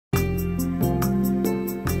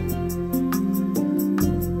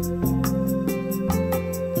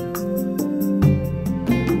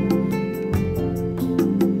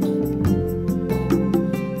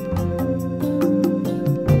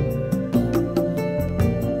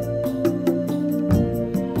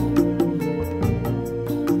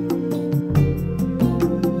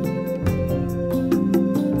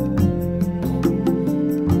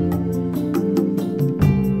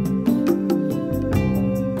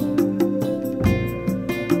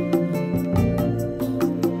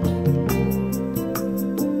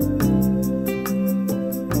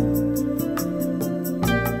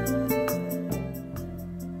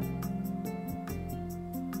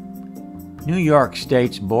York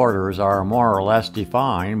State's borders are more or less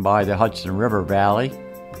defined by the Hudson River Valley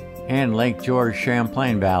and Lake George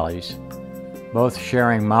Champlain valleys, both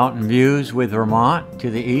sharing mountain views with Vermont to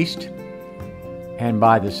the east, and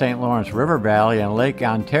by the St. Lawrence River Valley and Lake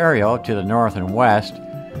Ontario to the north and west,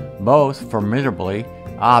 both formidably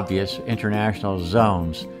obvious international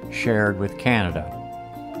zones shared with Canada.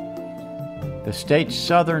 The state's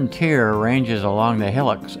southern tier ranges along the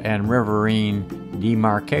hillocks and riverine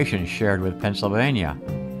demarcations shared with Pennsylvania.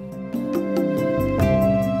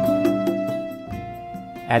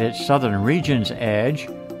 At its southern region's edge,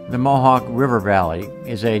 the Mohawk River Valley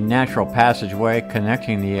is a natural passageway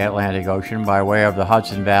connecting the Atlantic Ocean by way of the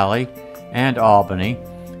Hudson Valley and Albany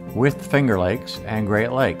with Finger Lakes and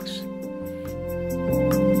Great Lakes.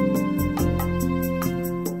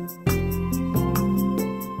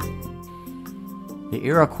 The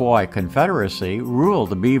Iroquois Confederacy ruled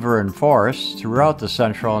the beaver and forests throughout the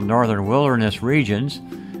central and northern wilderness regions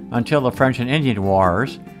until the French and Indian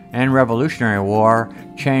Wars and Revolutionary War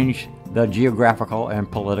changed the geographical and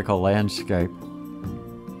political landscape.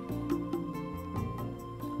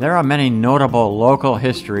 There are many notable local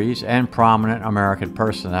histories and prominent American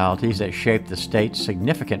personalities that shaped the state's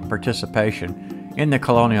significant participation in the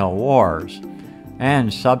colonial wars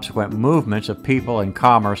and subsequent movements of people and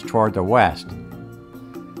commerce toward the West.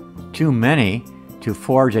 Too many to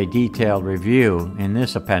forge a detailed review in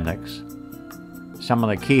this appendix. Some of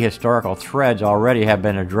the key historical threads already have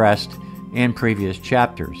been addressed in previous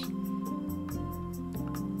chapters.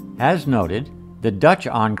 As noted, the Dutch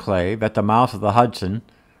enclave at the mouth of the Hudson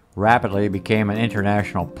rapidly became an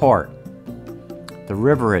international port. The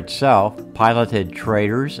river itself piloted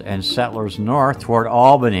traders and settlers north toward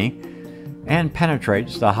Albany and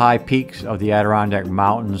penetrates the high peaks of the Adirondack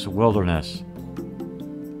Mountains wilderness.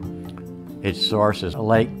 Its source is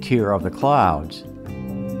Lake Tier of the Clouds.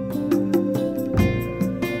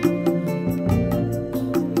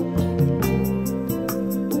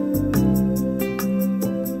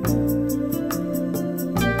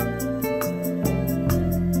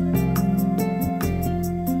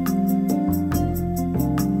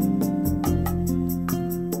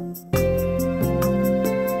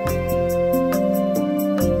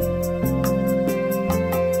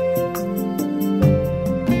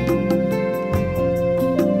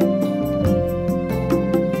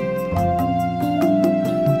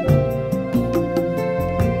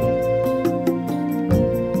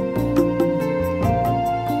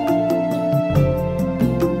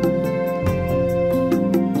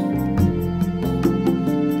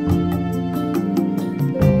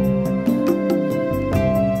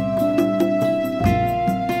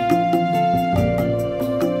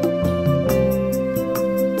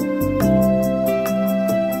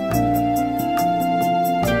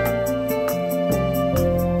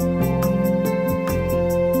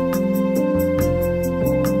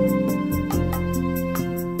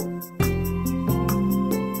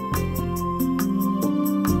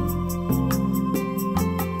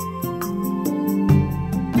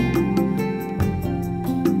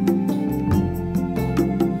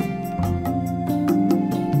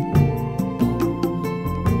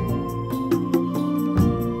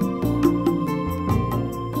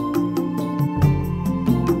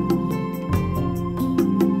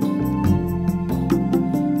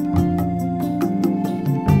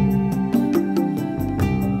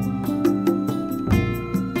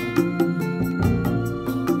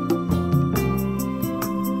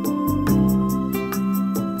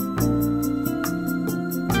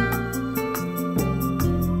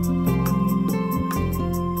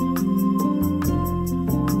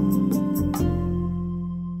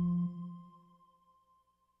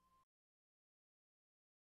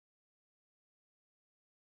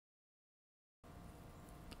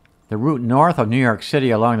 The route north of New York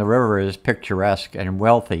City along the river is picturesque and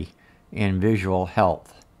wealthy in visual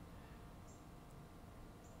health.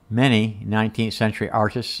 Many 19th century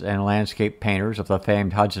artists and landscape painters of the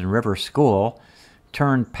famed Hudson River School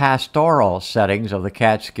turned pastoral settings of the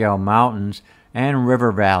Catskill Mountains and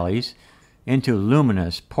river valleys into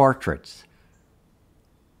luminous portraits.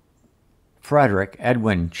 Frederic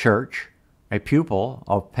Edwin Church, a pupil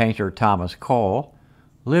of painter Thomas Cole,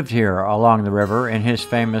 lived here along the river in his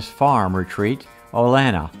famous farm retreat,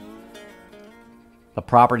 Olana. The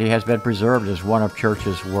property has been preserved as one of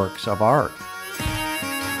Church's works of art.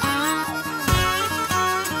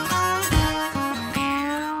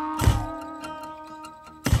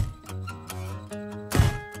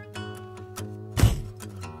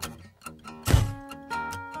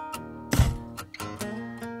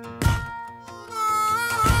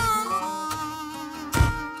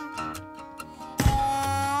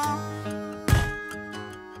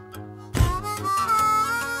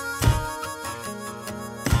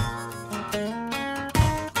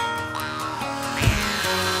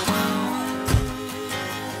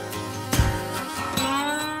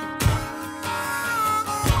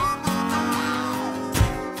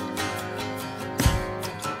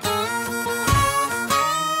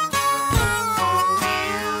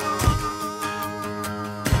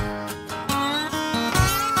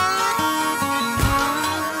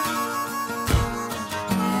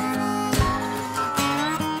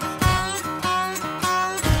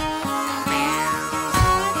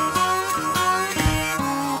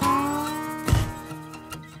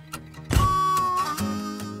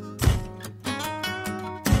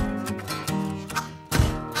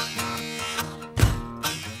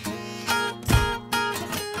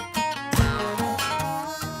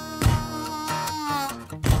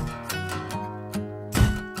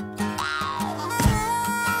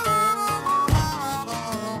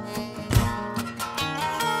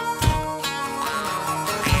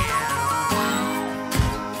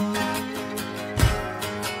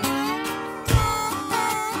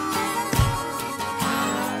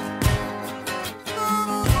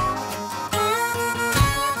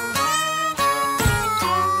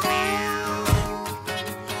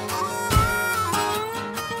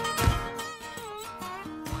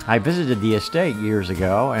 I visited the estate years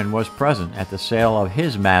ago and was present at the sale of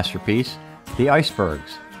his masterpiece, The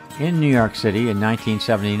Icebergs, in New York City in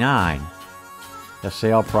 1979. The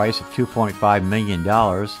sale price of $2.5 million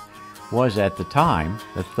was at the time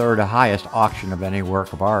the third highest auction of any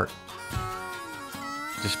work of art.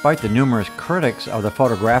 Despite the numerous critics of the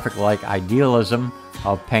photographic-like idealism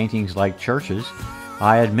of paintings like churches,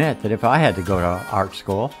 I admit that if I had to go to art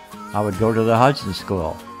school, I would go to the Hudson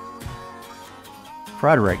School.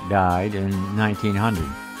 Frederic died in 1900.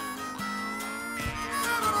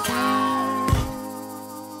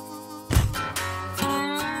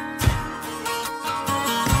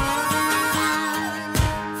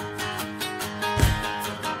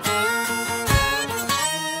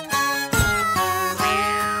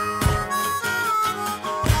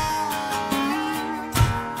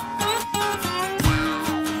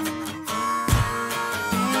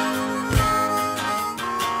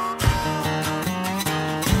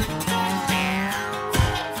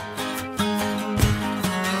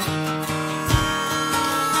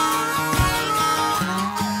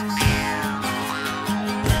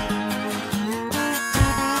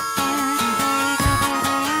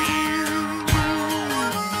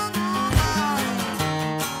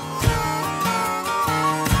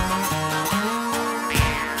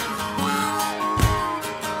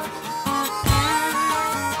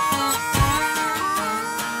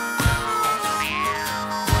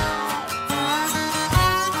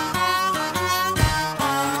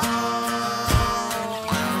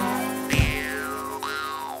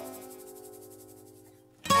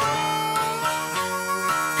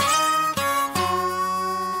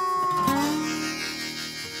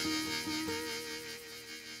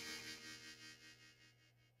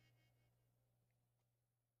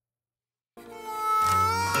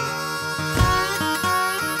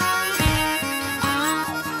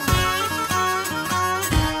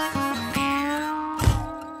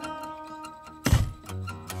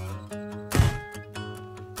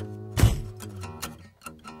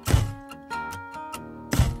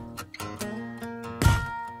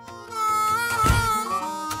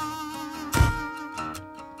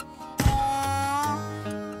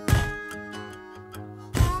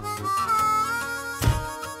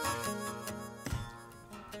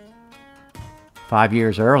 Five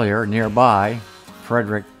years earlier, nearby,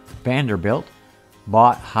 Frederic Vanderbilt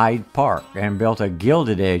bought Hyde Park and built a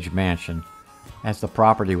Gilded Age mansion, as the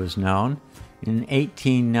property was known, in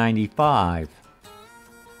 1895.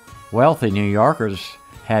 Wealthy New Yorkers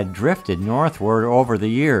had drifted northward over the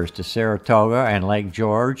years to Saratoga and Lake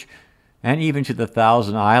George, and even to the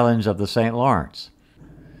Thousand Islands of the St. Lawrence,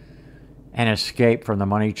 an escape from the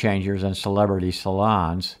money changers and celebrity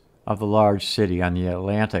salons of the large city on the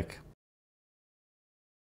Atlantic.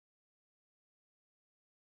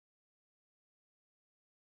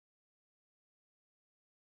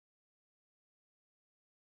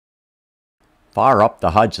 Far up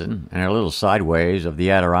the Hudson, and a little sideways of the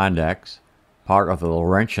Adirondacks, part of the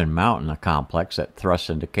Laurentian Mountain complex that thrusts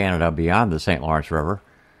into Canada beyond the St. Lawrence River,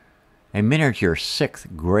 a miniature sixth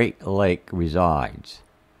Great Lake resides,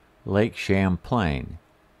 Lake Champlain.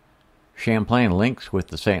 Champlain links with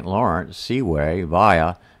the St. Lawrence Seaway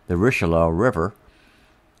via the Richelieu River,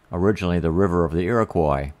 originally the River of the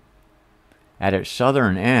Iroquois. At its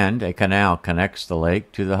southern end, a canal connects the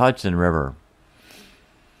lake to the Hudson River.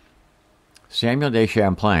 Samuel de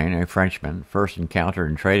Champlain, a Frenchman, first encountered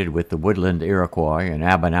and traded with the woodland Iroquois and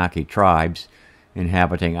Abenaki tribes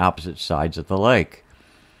inhabiting opposite sides of the lake.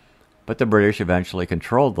 But the British eventually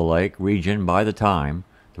controlled the lake region by the time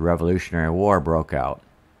the Revolutionary War broke out.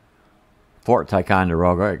 Fort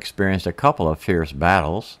Ticonderoga experienced a couple of fierce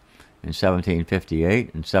battles in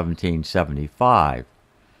 1758 and 1775.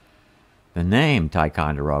 The name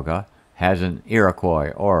Ticonderoga has an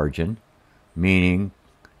Iroquois origin, meaning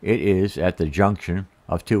it is at the junction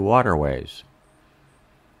of two waterways.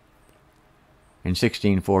 In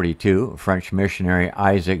 1642, French missionary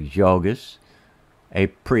Isaac Jogues, a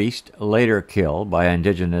priest later killed by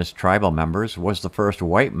indigenous tribal members, was the first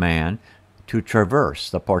white man to traverse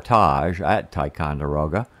the portage at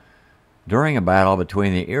Ticonderoga during a battle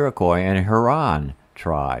between the Iroquois and Huron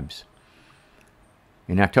tribes.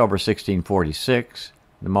 In October 1646,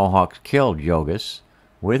 the Mohawks killed Jogues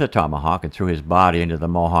with a tomahawk and threw his body into the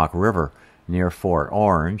Mohawk River near Fort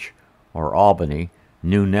Orange, or Albany,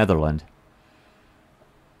 New Netherland.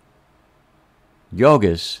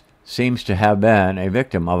 Jogues seems to have been a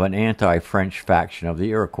victim of an anti-French faction of the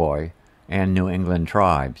Iroquois and New England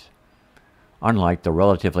tribes. Unlike the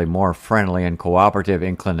relatively more friendly and cooperative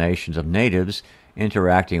inclinations of natives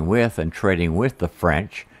interacting with and trading with the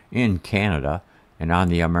French in Canada and on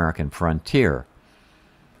the American frontier,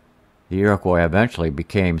 The Iroquois eventually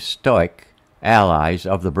became stoic allies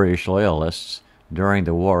of the British Loyalists during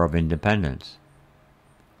the War of Independence.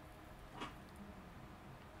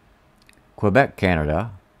 Quebec,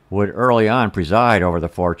 Canada, would early on preside over the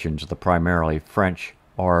fortunes of the primarily French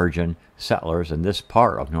origin settlers in this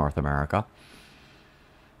part of North America.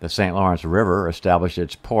 The St. Lawrence River established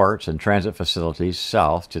its ports and transit facilities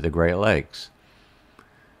south to the Great Lakes.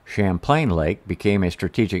 Champlain Lake became a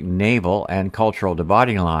strategic naval and cultural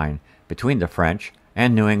dividing line between the French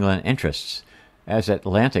and New England interests, as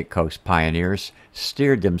Atlantic coast pioneers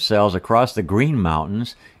steered themselves across the Green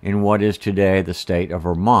Mountains in what is today the state of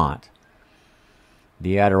Vermont.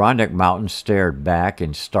 The Adirondack Mountains stared back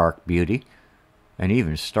in stark beauty, and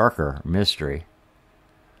even starker mystery.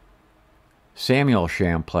 Samuel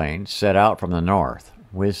Champlain set out from the north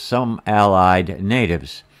with some allied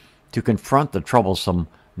natives to confront the troublesome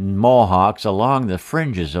Mohawks along the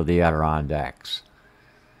fringes of the Adirondacks.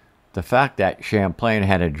 The fact that Champlain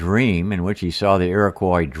had a dream in which he saw the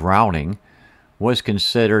Iroquois drowning was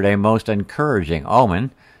considered a most encouraging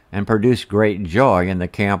omen and produced great joy in the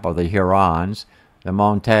camp of the Hurons, the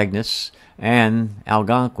Montagnes, and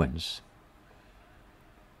Algonquins.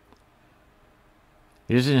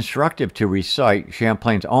 It is instructive to recite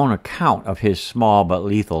Champlain's own account of his small but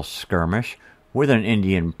lethal skirmish with an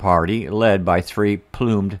Indian party led by 3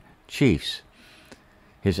 plumed chiefs.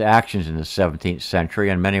 His actions in the 17th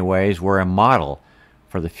century in many ways were a model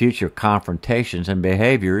for the future confrontations and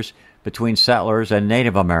behaviors between settlers and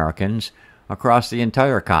Native Americans across the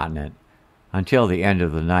entire continent until the end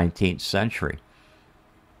of the 19th century.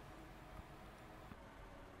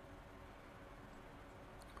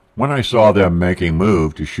 When I saw them making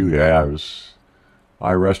move to shoot at us,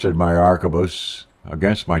 I rested my arquebus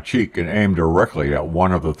against my cheek and aimed directly at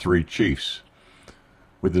one of the 3 chiefs.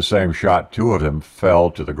 With the same shot, 2 of them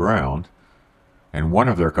fell to the ground, and one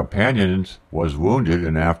of their companions was wounded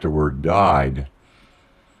and afterward died.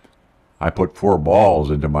 I put 4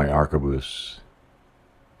 balls into my arquebus.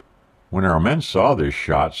 When our men saw this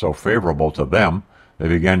shot so favorable to them, they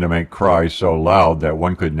began to make cries so loud that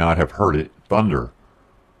one could not have heard it thunder.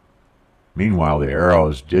 Meanwhile, the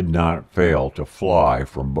arrows did not fail to fly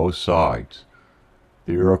from both sides.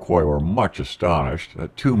 The Iroquois were much astonished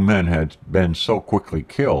that 2 men had been so quickly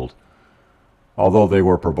killed, although they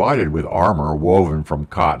were provided with armor woven from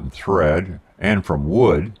cotton thread and from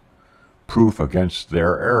wood, proof against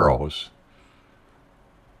their arrows.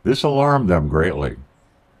 This alarmed them greatly.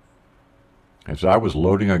 As I was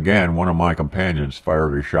loading again, one of my companions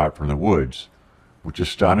fired a shot from the woods, which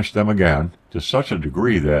astonished them again to such a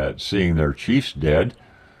degree that, seeing their chiefs dead,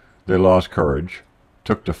 they lost courage,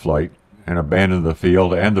 took to flight, and abandoned the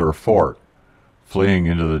field and their fort, fleeing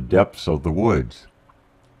into the depths of the woods.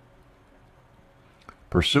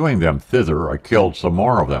 Pursuing them thither, I killed some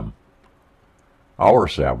more of them. Our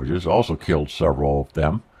savages also killed several of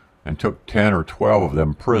them, and took 10 or 12 of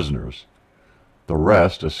them prisoners. The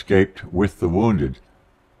rest escaped with the wounded.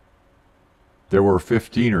 There were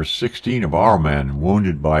 15 or 16 of our men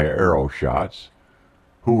wounded by arrow shots,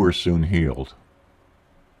 who were soon healed.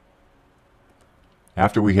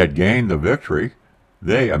 After we had gained the victory,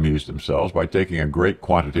 they amused themselves by taking a great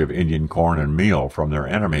quantity of Indian corn and meal from their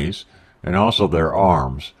enemies, and also their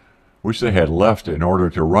arms, which they had left in order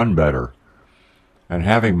to run better. And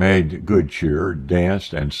having made good cheer,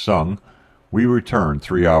 danced, and sung, we returned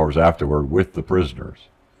 3 hours afterward with the prisoners.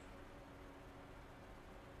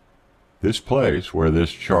 This place where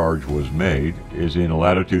this charge was made is in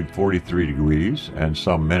latitude 43 degrees and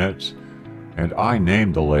some minutes, and I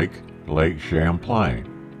named the lake Lake Champlain.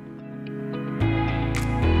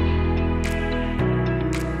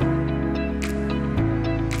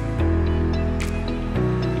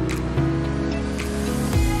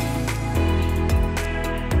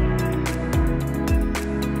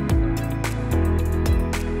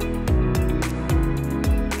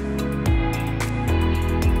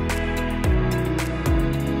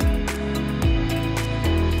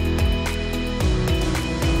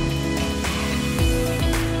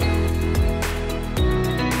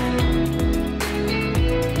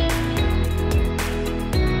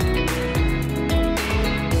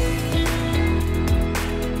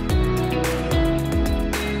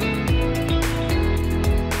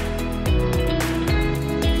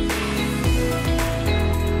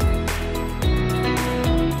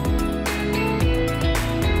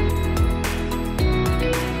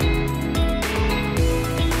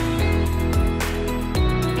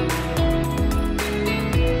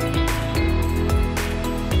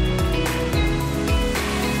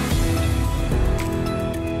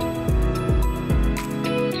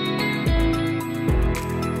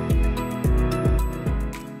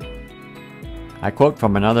 I quote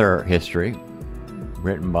from another history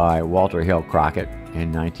written by Walter Hill Crockett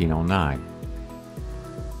in 1909.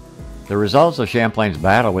 The results of Champlain's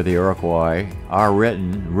battle with the Iroquois are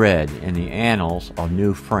read in the annals of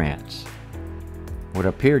New France. What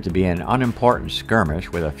appeared to be an unimportant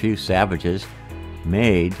skirmish with a few savages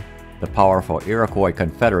made the powerful Iroquois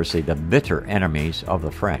Confederacy the bitter enemies of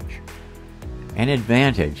the French, an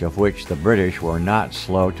advantage of which the British were not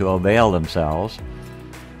slow to avail themselves,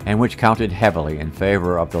 and which counted heavily in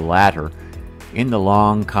favor of the latter in the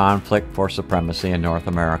long conflict for supremacy in North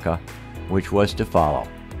America, which was to follow.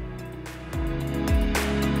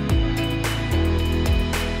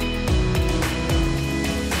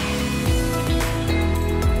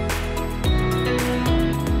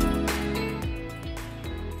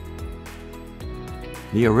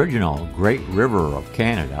 The original Great River of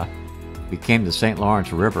Canada became the St.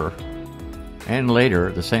 Lawrence River and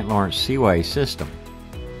later the St. Lawrence Seaway system.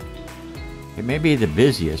 It may be the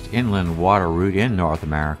busiest inland water route in North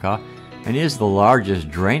America and is the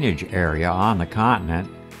largest drainage area on the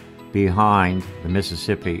continent behind the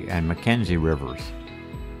Mississippi and Mackenzie rivers.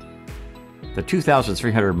 The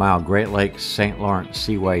 2,300-mile Great Lakes St. Lawrence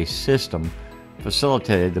Seaway system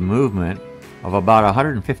facilitated the movement of about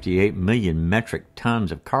 158 million metric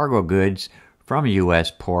tons of cargo goods from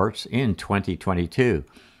U.S. ports in 2022.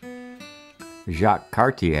 Jacques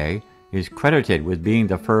Cartier is credited with being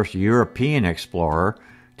the first European explorer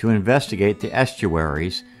to investigate the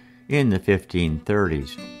estuaries in the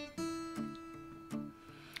 1530s.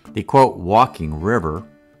 The, quote, walking river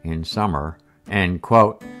in summer and,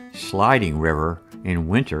 quote, sliding river in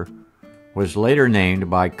winter was later named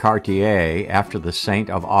by Cartier after the saint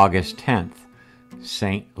of August 10th,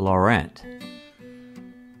 Saint Laurent.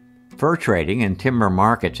 Fur trading and timber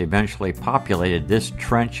markets eventually populated this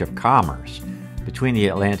trench of commerce between the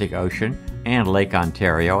Atlantic Ocean and Lake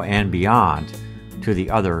Ontario and beyond to the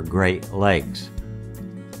other Great Lakes.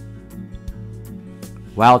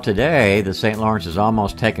 While today the St. Lawrence is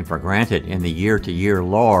almost taken for granted in the year-to-year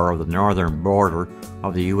lore of the northern border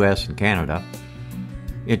of the U.S. and Canada,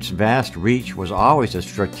 its vast reach was always a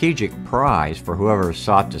strategic prize for whoever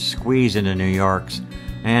sought to squeeze into New York's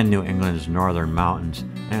and New England's northern mountains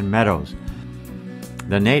and meadows.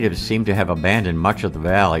 The natives seem to have abandoned much of the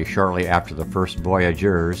valley shortly after the first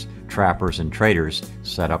voyageurs, trappers, and traders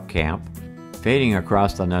set up camp, fading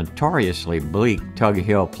across the notoriously bleak Tug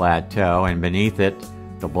Hill Plateau and beneath it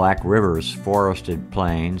the Black River's forested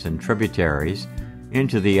plains and tributaries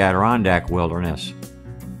into the Adirondack wilderness.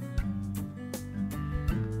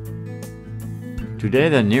 Today,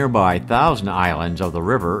 the nearby Thousand Islands of the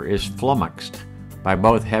river is flummoxed by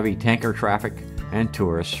both heavy tanker traffic and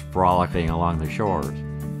tourists frolicking along the shores.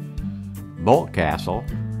 Bolt Castle,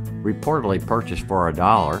 reportedly purchased for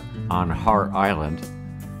 $1 on Hart Island,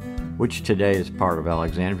 which today is part of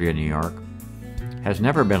Alexandria, New York, has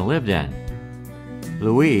never been lived in.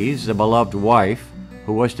 Louise, the beloved wife,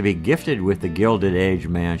 who was to be gifted with the Gilded Age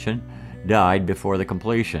mansion, died before the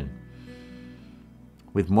completion.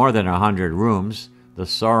 With more than 100 rooms, the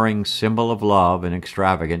soaring symbol of love and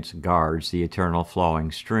extravagance guards the eternal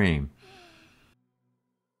flowing stream.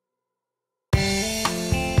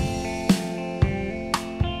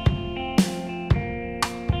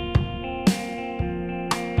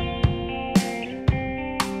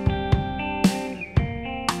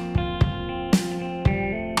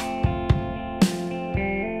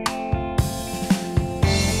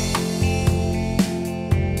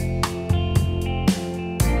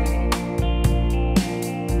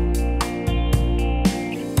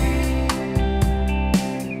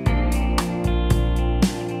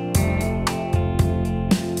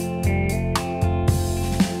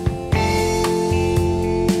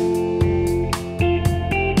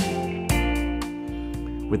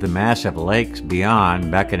 With the massive lakes beyond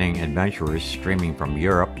beckoning adventurers streaming from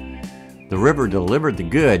Europe, the river delivered the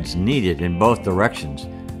goods needed in both directions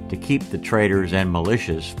to keep the traders and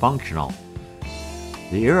militias functional.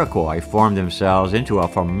 The Iroquois formed themselves into a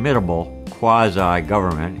formidable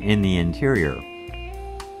quasi-government in the interior.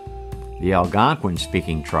 The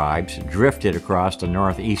Algonquin-speaking tribes drifted across the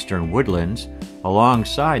northeastern woodlands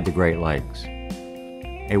alongside the Great Lakes.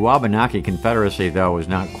 A Wabanaki confederacy, though, was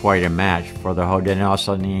not quite a match for the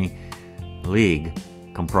Haudenosaunee League,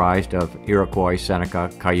 comprised of Iroquois, Seneca,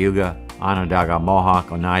 Cayuga, Onondaga, Mohawk,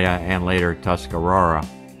 Oneida, and later Tuscarora.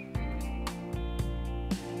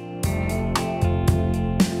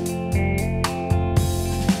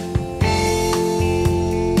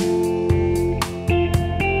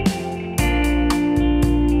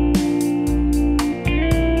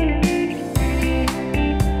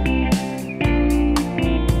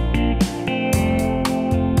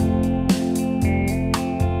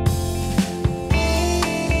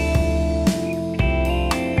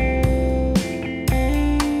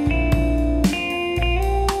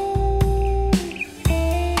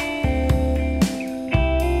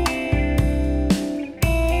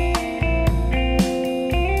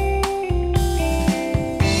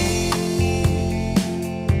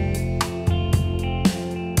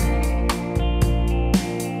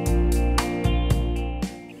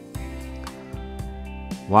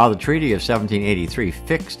 While the Treaty of 1783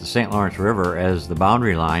 fixed the St. Lawrence River as the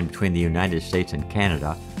boundary line between the United States and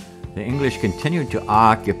Canada, the English continued to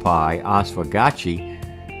occupy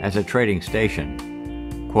Oswegatchie as a trading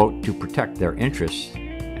station, quote, to protect their interests,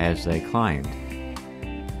 as they claimed.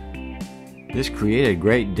 This created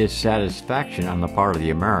great dissatisfaction on the part of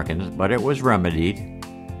the Americans, but it was remedied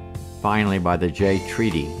finally by the Jay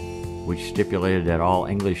Treaty, which stipulated that all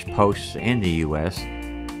English posts in the U.S.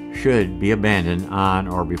 should be abandoned on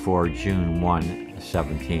or before June 1,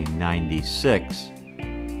 1796.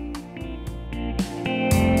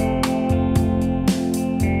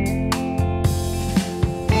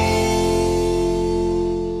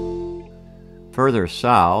 Further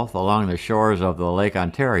south, along the shores of the Lake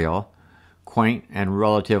Ontario, quaint and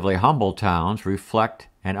relatively humble towns reflect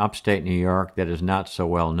an upstate New York that is not so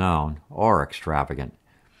well known or extravagant.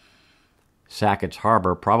 Sackett's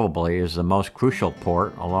Harbor probably is the most crucial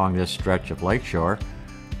port along this stretch of lakeshore,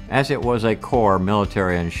 as it was a core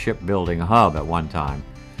military and shipbuilding hub at one time,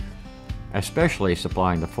 especially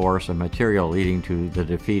supplying the force and material leading to the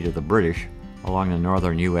defeat of the British along the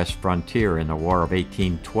northern U.S. frontier in the War of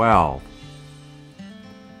 1812.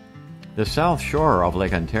 The south shore of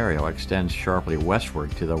Lake Ontario extends sharply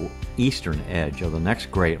westward to the eastern edge of the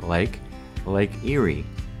next Great Lake, Lake Erie.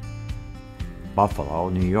 Buffalo,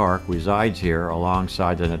 New York, resides here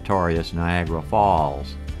alongside the notorious Niagara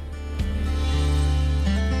Falls.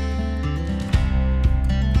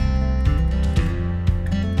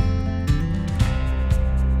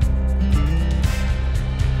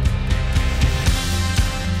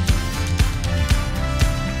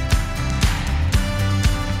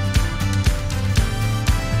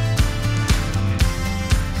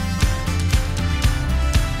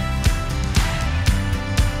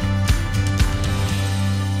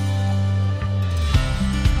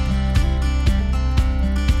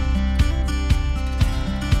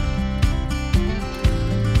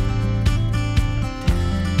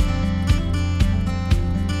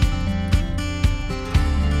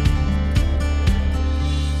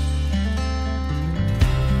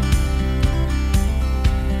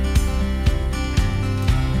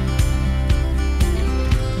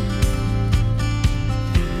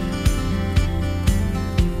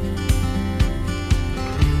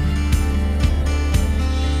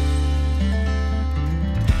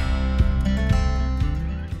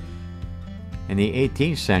 In the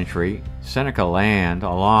 18th century, Seneca land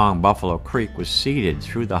along Buffalo Creek was ceded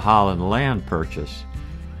through the Holland Land Purchase.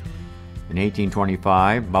 In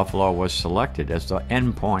 1825, Buffalo was selected as the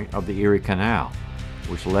endpoint of the Erie Canal,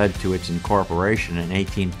 which led to its incorporation in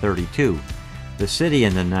 1832. The city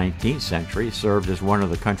in the 19th century served as one of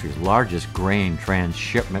the country's largest grain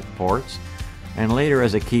transshipment ports, and later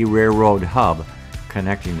as a key railroad hub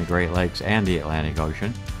connecting the Great Lakes and the Atlantic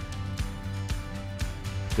Ocean.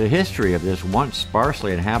 The history of this once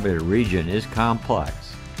sparsely inhabited region is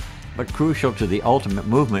complex, but crucial to the ultimate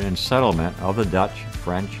movement and settlement of the Dutch,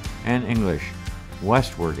 French, and English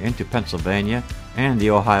westward into Pennsylvania and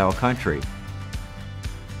the Ohio country.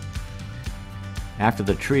 After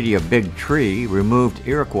the Treaty of Big Tree removed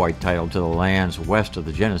Iroquois title to the lands west of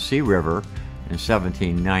the Genesee River in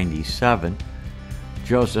 1797,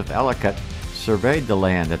 Joseph Ellicott surveyed the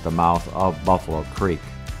land at the mouth of Buffalo Creek.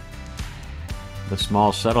 The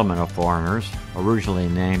small settlement of foreigners, originally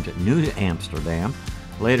named New Amsterdam,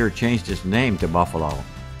 later changed its name to Buffalo.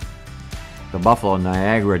 The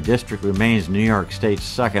Buffalo-Niagara District remains New York State's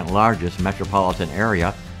second largest metropolitan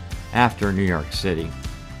area after New York City.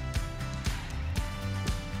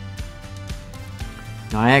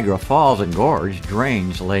 Niagara Falls and Gorge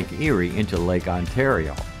drains Lake Erie into Lake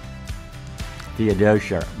Ontario.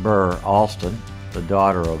 Theodosia Burr Alston, the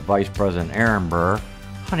daughter of Vice President Aaron Burr,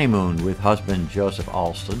 honeymooned with husband Joseph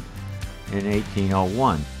Alston in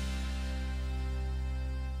 1801.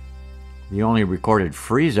 The only recorded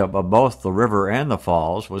freeze-up of both the river and the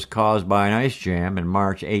falls was caused by an ice jam in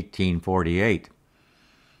March 1848.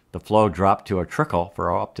 The flow dropped to a trickle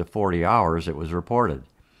for up to 40 hours, it was reported.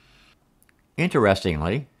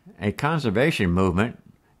 Interestingly, a conservation movement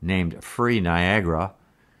named Free Niagara,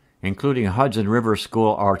 including Hudson River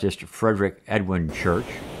School artist Frederic Edwin Church,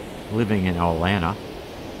 living in Olana,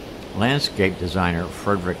 landscape designer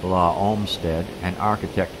Frederick Law Olmsted, and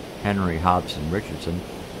architect Henry Hobson Richardson,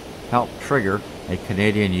 helped trigger a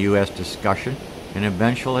Canadian-U.S. discussion and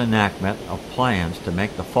eventual enactment of plans to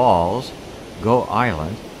make the falls, Goat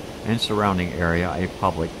Island, and surrounding area a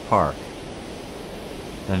public park.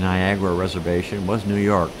 The Niagara Reservation was New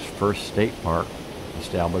York's first state park,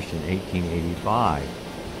 established in 1885.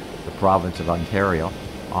 The province of Ontario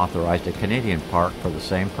authorized a Canadian park for the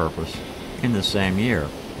same purpose in the same year.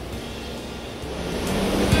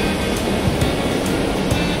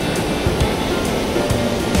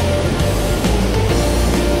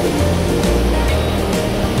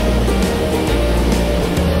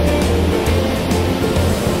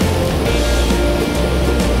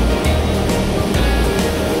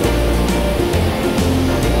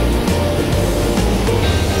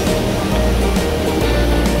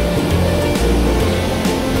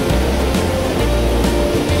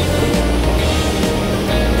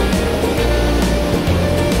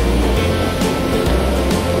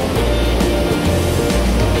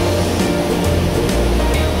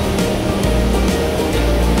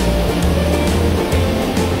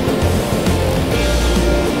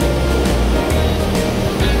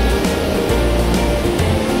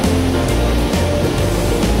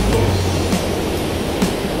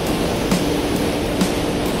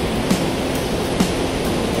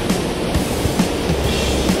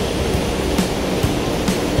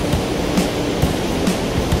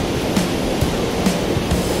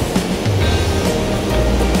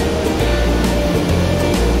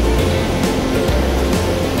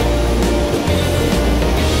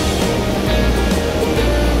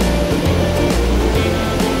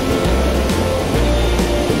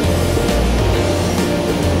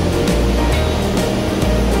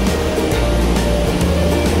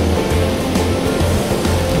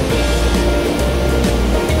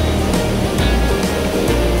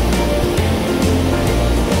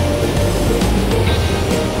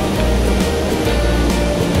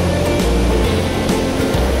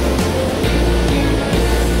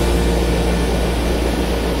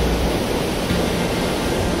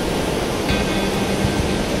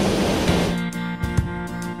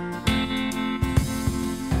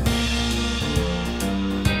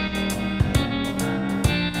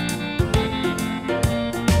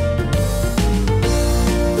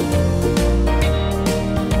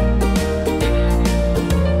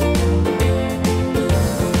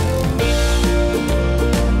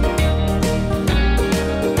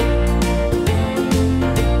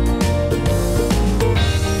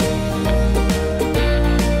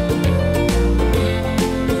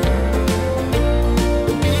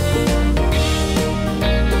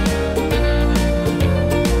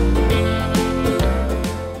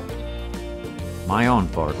 my own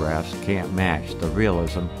photographs can't match the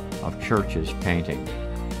realism of Church's painting.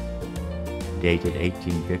 Dated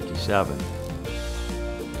 1857.